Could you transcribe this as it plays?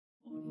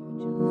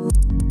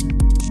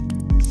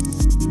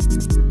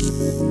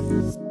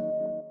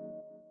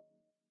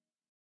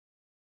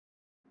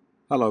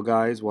Hello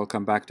guys,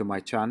 welcome back to my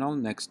channel,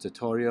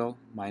 NexTutorial.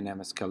 My name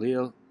is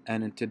Khalil,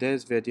 and in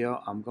today's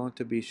video I'm going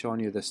to be showing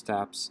you the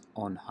steps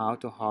on how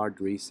to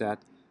hard reset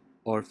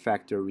or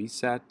factory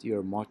reset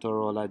your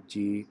Motorola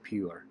G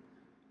Pure.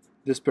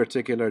 This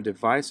particular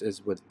device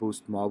is with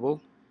Boost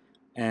Mobile,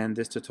 and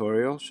this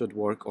tutorial should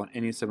work on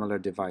any similar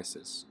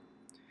devices.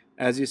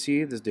 As you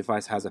see, this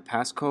device has a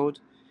passcode.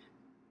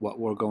 What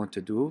we're going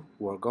to do,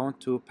 we're going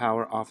to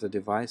power off the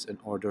device in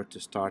order to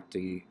start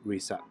the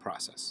reset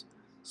process.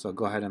 So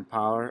go ahead and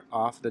power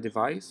off the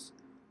device.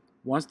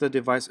 Once the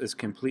device is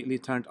completely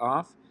turned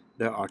off,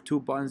 there are two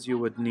buttons you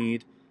would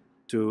need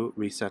to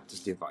reset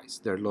this device.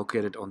 They're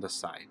located on the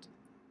side,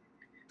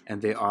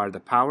 and they are the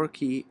power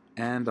key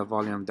and the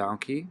volume down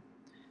key.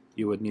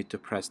 You would need to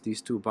press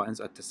these two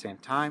buttons at the same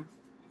time.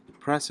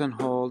 Press and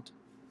hold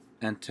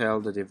until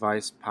the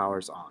device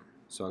powers on.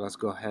 So let's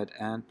go ahead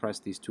and press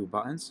these two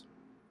buttons.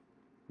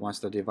 Once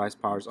the device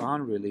powers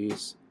on,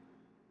 release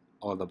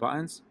all the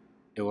buttons.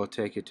 It will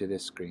take you to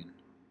this screen.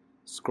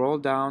 Scroll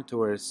down to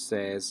where it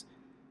says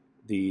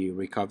the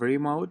recovery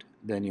mode.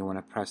 Then you want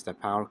to press the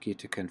power key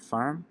to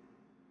confirm.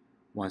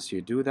 Once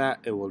you do that,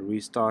 it will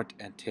restart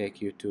and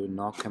take you to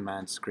no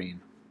command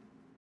screen.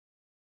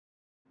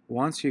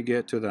 Once you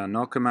get to the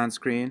no command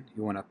screen,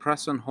 you want to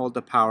press and hold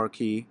the power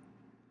key.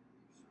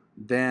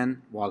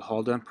 Then while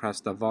holding,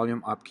 press the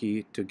volume up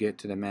key to get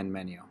to the main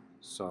menu.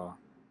 So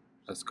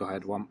let's go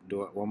ahead and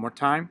do it one more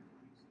time.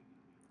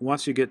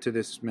 Once you get to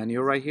this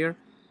menu right here,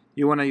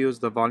 you want to use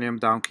the volume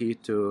down key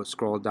to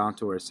scroll down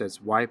to where it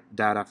says wipe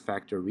data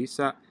factory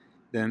reset.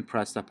 Then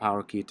press the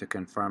power key to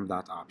confirm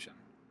that option.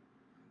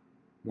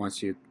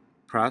 Once you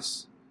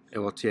press, it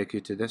will take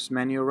you to this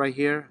menu right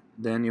here.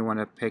 Then you want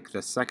to pick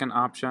the second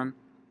option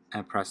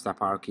and press the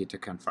power key to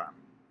confirm.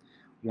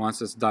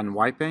 Once it's done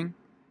wiping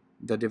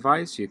the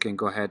device, you can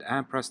go ahead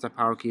and press the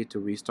power key to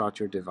restart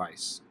your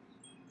device.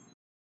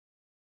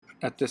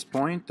 At this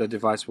point, the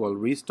device will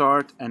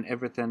restart and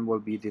everything will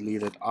be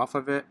deleted off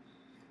of it.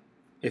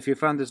 If you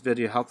found this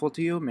video helpful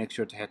to you, make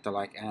sure to hit the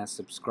like and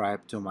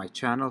subscribe to my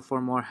channel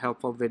for more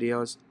helpful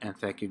videos. And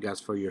thank you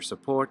guys for your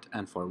support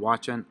and for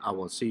watching. I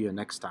will see you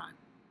next time.